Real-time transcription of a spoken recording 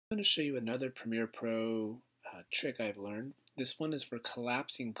I'm going to show you another Premiere Pro trick I've learned. This one is for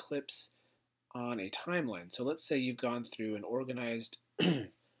collapsing clips on a timeline. So let's say you've gone through and organized. I'm going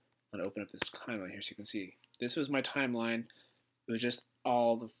to open up this timeline here so you can see. This was my timeline. It was just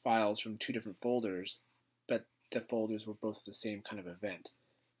all the files from two different folders, but the folders were both the same kind of event.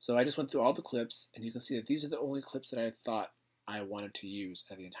 So I just went through all the clips, and you can see that these are the only clips that I thought I wanted to use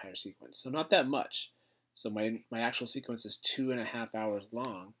at the entire sequence. So not that much. So my actual sequence is 2.5 hours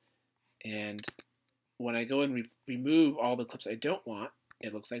long. And when I go and remove all the clips I don't want,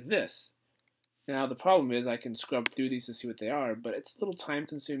 it looks like this. Now the problem is I can scrub through these to see what they are, but it's a little time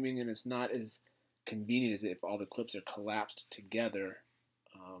consuming and it's not as convenient as if all the clips are collapsed together.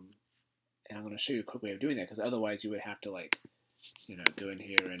 And I'm going to show you a quick way of doing that, because otherwise you would have to go in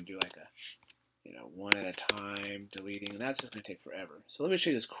here and do like a one at a time deleting, and that's just going to take forever. So let me show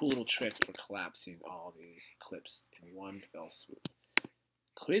you this cool little trick for collapsing all these clips in one fell swoop.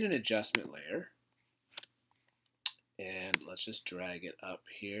 Create an adjustment layer, and let's just drag it up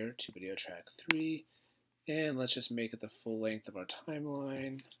here to video track 3, and let's just make it the full length of our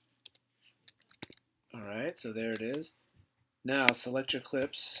timeline. Alright, so there it is. Now select your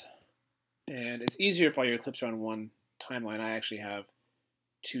clips, and it's easier if all your clips are on one timeline. I actually have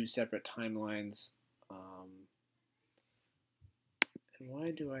two separate timelines. And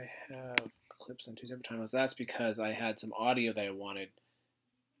why do I have clips on two separate timelines? That's because I had some audio that I wanted,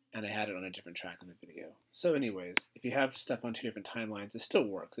 and I had it on a different track in the video. So anyways, if you have stuff on two different timelines, it still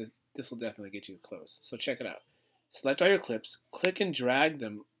works. This will definitely get you close. So check it out. Select all your clips, click and drag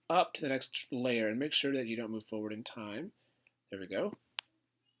them up to the next layer, and make sure that you don't move forward in time. There we go.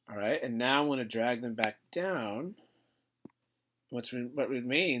 Alright, and now I want to drag them back down. What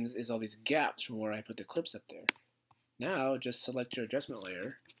remains is all these gaps from where I put the clips up there. Now just select your adjustment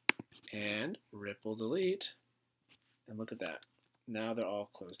layer and ripple delete, and look at that. Now they're all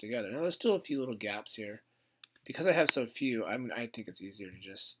close together. Now there's still a few little gaps here. Because I have so few, I think it's easier to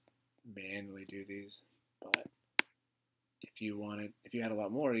just manually do these. But if you had a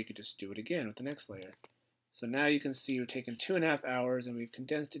lot more, you could just do it again with the next layer. So now you can see we've taken 2.5 hours and we've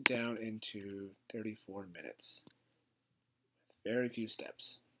condensed it down into 34 minutes. With very few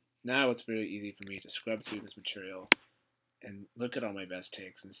steps. Now it's very easy for me to scrub through this material and look at all my best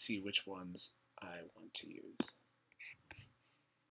takes and see which ones I want to use.